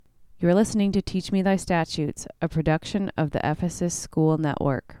You're listening to Teach Me Thy Statutes, a production of the Ephesus School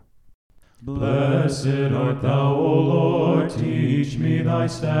Network. Blessed art thou, O Lord, teach me thy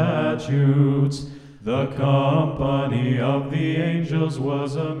statutes. The company of the angels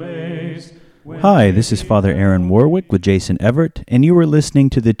was amazed. Hi, this is Father Aaron Warwick with Jason Everett, and you are listening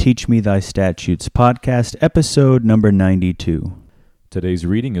to the Teach Me Thy Statutes podcast, episode number 92. Today's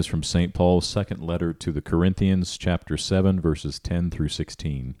reading is from St. Paul's second letter to the Corinthians, chapter 7, verses 10 through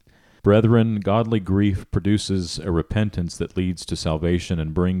 16. Brethren, godly grief produces a repentance that leads to salvation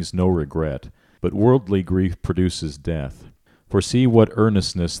and brings no regret, but worldly grief produces death. For see what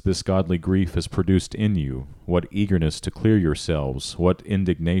earnestness this godly grief has produced in you, what eagerness to clear yourselves, what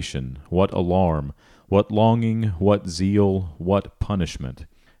indignation, what alarm, what longing, what zeal, what punishment.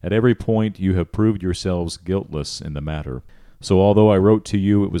 At every point you have proved yourselves guiltless in the matter. So although I wrote to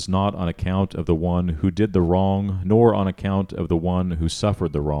you, it was not on account of the one who did the wrong, nor on account of the one who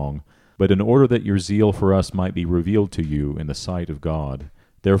suffered the wrong, but in order that your zeal for us might be revealed to you in the sight of God.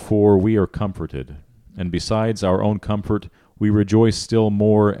 Therefore we are comforted. And besides our own comfort, we rejoice still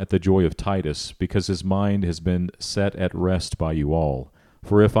more at the joy of Titus, because his mind has been set at rest by you all.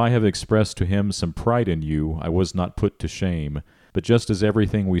 For if I have expressed to him some pride in you, I was not put to shame. But just as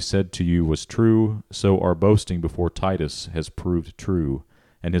everything we said to you was true, so our boasting before Titus has proved true.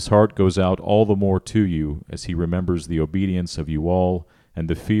 And his heart goes out all the more to you, as he remembers the obedience of you all, and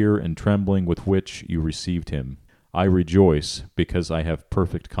the fear and trembling with which you received him. I rejoice, because I have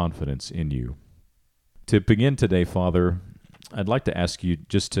perfect confidence in you. To begin today, Father, I'd like to ask you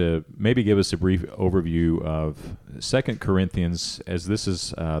just to maybe give us a brief overview of 2 Corinthians, as this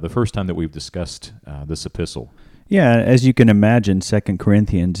is the first time that we've discussed this epistle. Yeah, as you can imagine, 2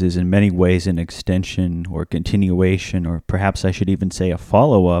 Corinthians is in many ways an extension or continuation, or perhaps I should even say a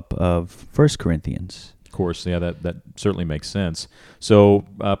follow-up of 1 Corinthians. Of course, yeah, that certainly makes sense. So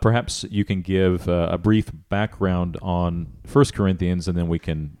perhaps you can give a brief background on 1 Corinthians, and then we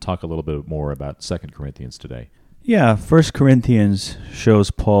can talk a little bit more about 2 Corinthians today. Yeah, 1 Corinthians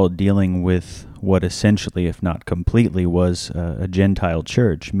shows Paul dealing with what essentially, if not completely, was a Gentile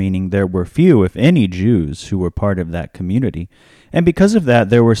church, meaning there were few, if any, Jews who were part of that community. And because of that,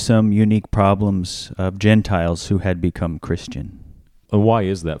 there were some unique problems of Gentiles who had become Christian. Why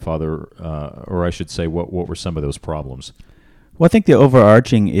is that, Father? Or I should say, what were some of those problems? Well, I think the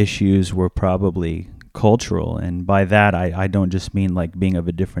overarching issues were probably cultural, and by that I don't just mean like being of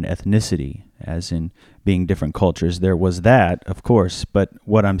a different ethnicity, as in being different cultures. There was that, of course, but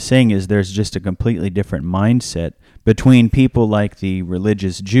what I'm saying is there's just a completely different mindset between people like the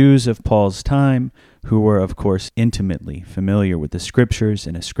religious Jews of Paul's time, who were, of course, intimately familiar with the Scriptures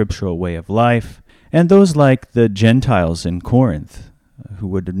and a scriptural way of life, and those like the Gentiles in Corinth, who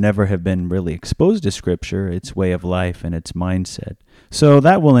would never have been really exposed to Scripture, its way of life, and its mindset. So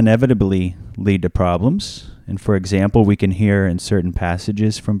that will inevitably lead to problems. And for example, we can hear in certain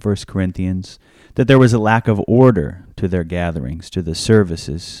passages from 1 Corinthians that there was a lack of order to their gatherings, to the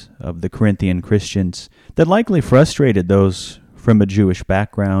services of the Corinthian Christians, that likely frustrated those from a Jewish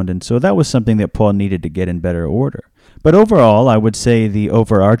background, and so that was something that Paul needed to get in better order. But overall, I would say the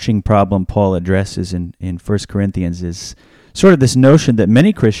overarching problem Paul addresses in 1 Corinthians is sort of this notion that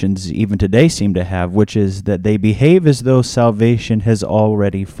many Christians even today seem to have, which is that they behave as though salvation has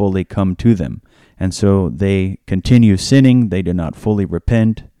already fully come to them. And so they continue sinning, they do not fully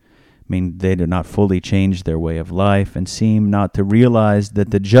repent, they do not fully change their way of life, and seem not to realize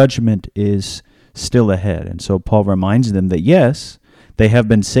that the judgment is still ahead. And so Paul reminds them that yes, they have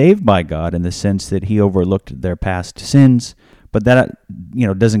been saved by God in the sense that he overlooked their past sins, but that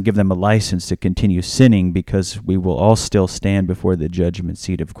doesn't give them a license to continue sinning, because we will all still stand before the judgment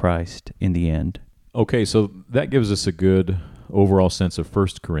seat of Christ in the end. Okay, so that gives us a good overall sense of 1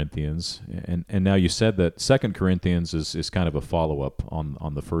 Corinthians. And now you said that 2 Corinthians is kind of a follow-up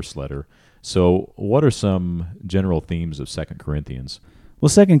on the first letter. So what are some general themes of 2 Corinthians? Well,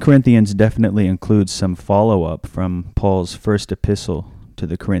 2 Corinthians definitely includes some follow-up from Paul's first epistle to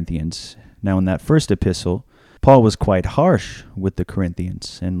the Corinthians. Now, in that first epistle, Paul was quite harsh with the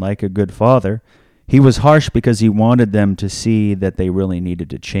Corinthians, and like a good father, he was harsh because he wanted them to see that they really needed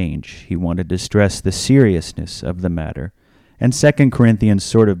to change. He wanted to stress the seriousness of the matter. And 2 Corinthians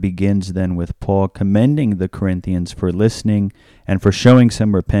sort of begins then with Paul commending the Corinthians for listening and for showing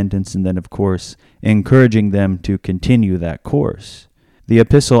some repentance, and then, of course, encouraging them to continue that course. The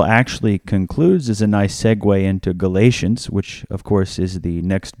epistle actually concludes as a nice segue into Galatians, which, of course, is the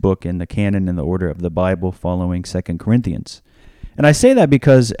next book in the canon in the order of the Bible following 2 Corinthians. And I say that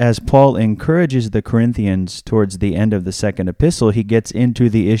because as Paul encourages the Corinthians towards the end of the second epistle, he gets into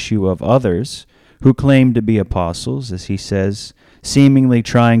the issue of others who claim to be apostles, as he says, seemingly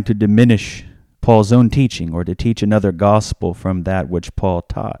trying to diminish Paul's own teaching or to teach another gospel from that which Paul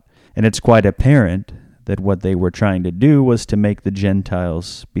taught. And it's quite apparent that what they were trying to do was to make the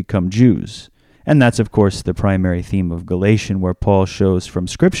Gentiles become Jews. And that's, of course, the primary theme of Galatians, where Paul shows from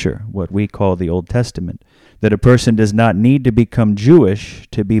Scripture, what we call the Old Testament, that a person does not need to become Jewish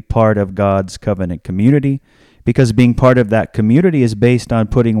to be part of God's covenant community, because being part of that community is based on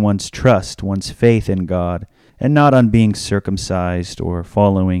putting one's trust, one's faith in God, and not on being circumcised or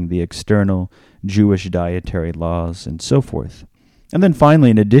following the external Jewish dietary laws and so forth. And then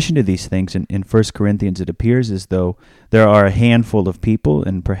finally, in addition to these things, in 1 Corinthians, it appears as though there are a handful of people,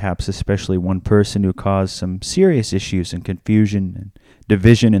 and perhaps especially one person, who caused some serious issues and confusion and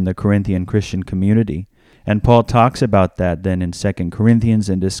division in the Corinthian Christian community. And Paul talks about that then in 2 Corinthians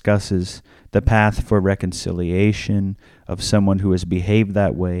and discusses the path for reconciliation of someone who has behaved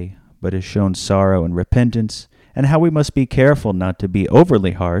that way, but has shown sorrow and repentance, and how we must be careful not to be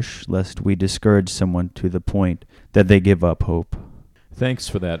overly harsh, lest we discourage someone to the point that they give up hope. Thanks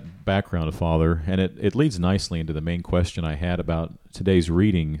for that background, Father, and it leads nicely into the main question I had about today's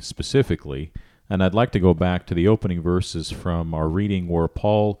reading specifically, and I'd like to go back to the opening verses from our reading where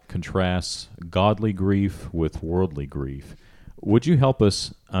Paul contrasts godly grief with worldly grief. Would you help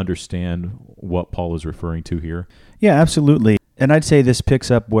us understand what Paul is referring to here? Yeah, absolutely. And I'd say this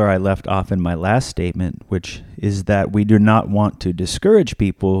picks up where I left off in my last statement, which is that we do not want to discourage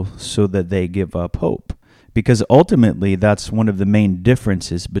people so that they give up hope. Because ultimately, that's one of the main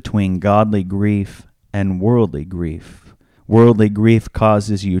differences between godly grief and worldly grief. Worldly grief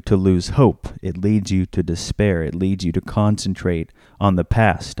causes you to lose hope. It leads you to despair. It leads you to concentrate on the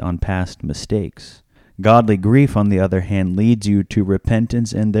past, on past mistakes. Godly grief, on the other hand, leads you to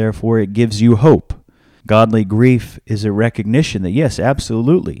repentance, and therefore it gives you hope. Godly grief is a recognition that, yes,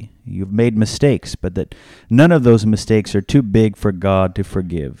 absolutely, you've made mistakes, but that none of those mistakes are too big for God to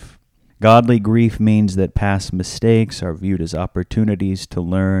forgive. Godly grief means that past mistakes are viewed as opportunities to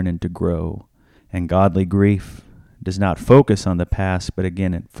learn and to grow. And godly grief does not focus on the past, but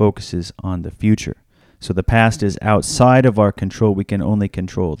again, it focuses on the future. So the past is outside of our control. We can only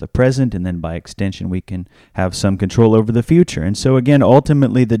control the present, and then by extension, we can have some control over the future. And so again,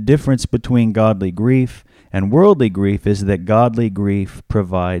 ultimately, the difference between godly grief and worldly grief is that godly grief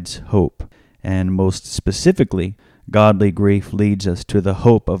provides hope. And most specifically, godly grief leads us to the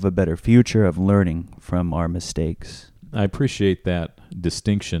hope of a better future, of learning from our mistakes. I appreciate that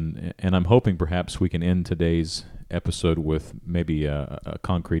distinction, and I'm hoping perhaps we can end today's episode with maybe a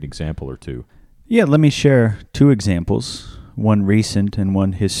concrete example or two. Yeah, let me share two examples, one recent and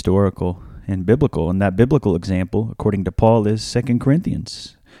one historical and biblical. And that biblical example, according to Paul, is 2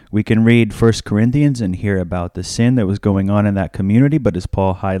 Corinthians. We can read 1 Corinthians and hear about the sin that was going on in that community, but as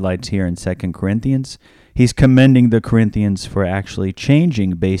Paul highlights here in 2 Corinthians, he's commending the Corinthians for actually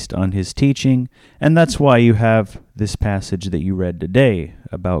changing based on his teaching, and that's why you have this passage that you read today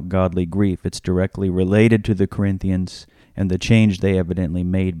about godly grief. It's directly related to the Corinthians and the change they evidently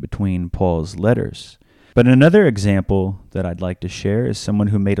made between Paul's letters. But another example that I'd like to share is someone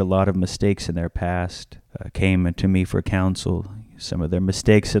who made a lot of mistakes in their past, came to me for counsel. Some of their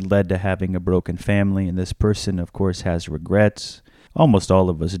mistakes had led to having a broken family, and this person, of course, has regrets. Almost all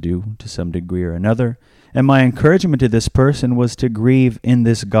of us do, to some degree or another. And my encouragement to this person was to grieve in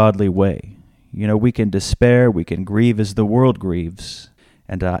this godly way. You know, we can despair, we can grieve as the world grieves.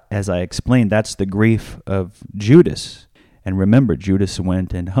 And as I explained, that's the grief of Judas. And remember, Judas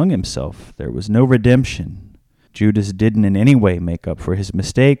went and hung himself. There was no redemption. Judas didn't in any way make up for his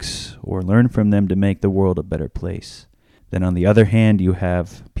mistakes or learn from them to make the world a better place. Then on the other hand, you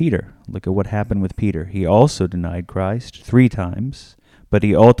have Peter. Look at what happened with Peter. He also denied Christ 3 times, but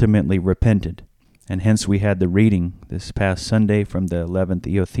he ultimately repented. And hence we had the reading this past Sunday from the 11th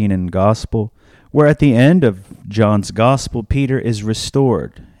Eothenian Gospel, where at the end of John's Gospel, Peter is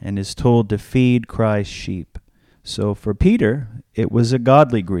restored and is told to feed Christ's sheep. So for Peter, it was a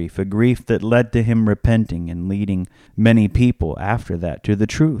godly grief, a grief that led to him repenting and leading many people after that to the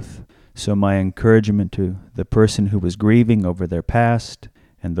truth. So my encouragement to the person who was grieving over their past,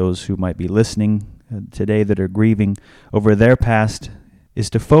 and those who might be listening today that are grieving over their past,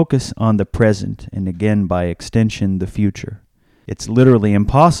 is to focus on the present and again, by extension, the future. It's literally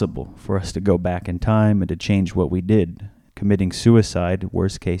impossible for us to go back in time and to change what we did. Committing suicide,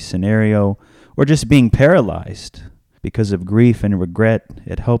 worst case scenario, or just being paralyzed because of grief and regret,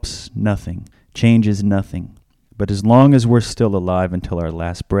 it helps nothing, changes nothing. But as long as we're still alive until our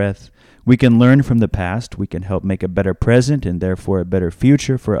last breath, we can learn from the past, we can help make a better present and therefore a better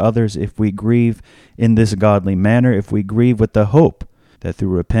future for others if we grieve in this godly manner, if we grieve with the hope that through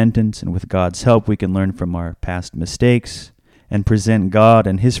repentance and with God's help we can learn from our past mistakes and present God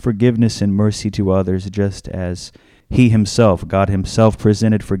and his forgiveness and mercy to others, just as he himself, God himself,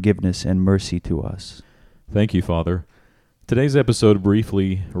 presented forgiveness and mercy to us. Thank you, Father. Today's episode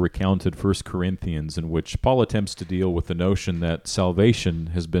briefly recounted 1 Corinthians, in which Paul attempts to deal with the notion that salvation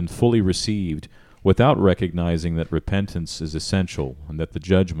has been fully received without recognizing that repentance is essential and that the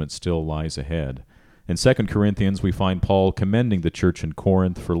judgment still lies ahead. In 2 Corinthians, we find Paul commending the church in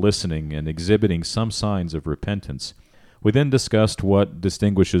Corinth for listening and exhibiting some signs of repentance. We then discussed what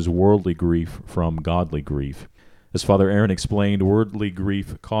distinguishes worldly grief from godly grief. As Father Aaron explained, worldly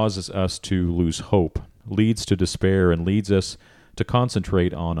grief causes us to lose hope, leads to despair, and leads us to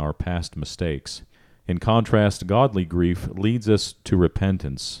concentrate on our past mistakes. In contrast, godly grief leads us to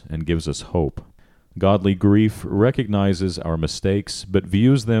repentance and gives us hope. Godly grief recognizes our mistakes, but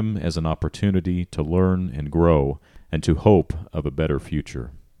views them as an opportunity to learn and grow and to hope of a better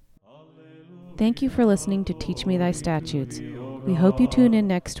future. Thank you for listening to Teach Me Thy Statutes. We hope you tune in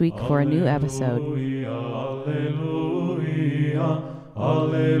next week for a new episode. Alleluia,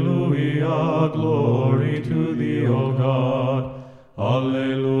 alleluia, glory to thee, O God.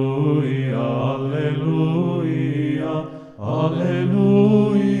 Alleluia, alleluia,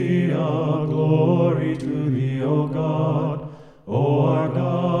 alleluia, glory to thee, O God. O our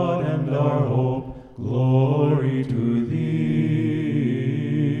God and our hope, glory to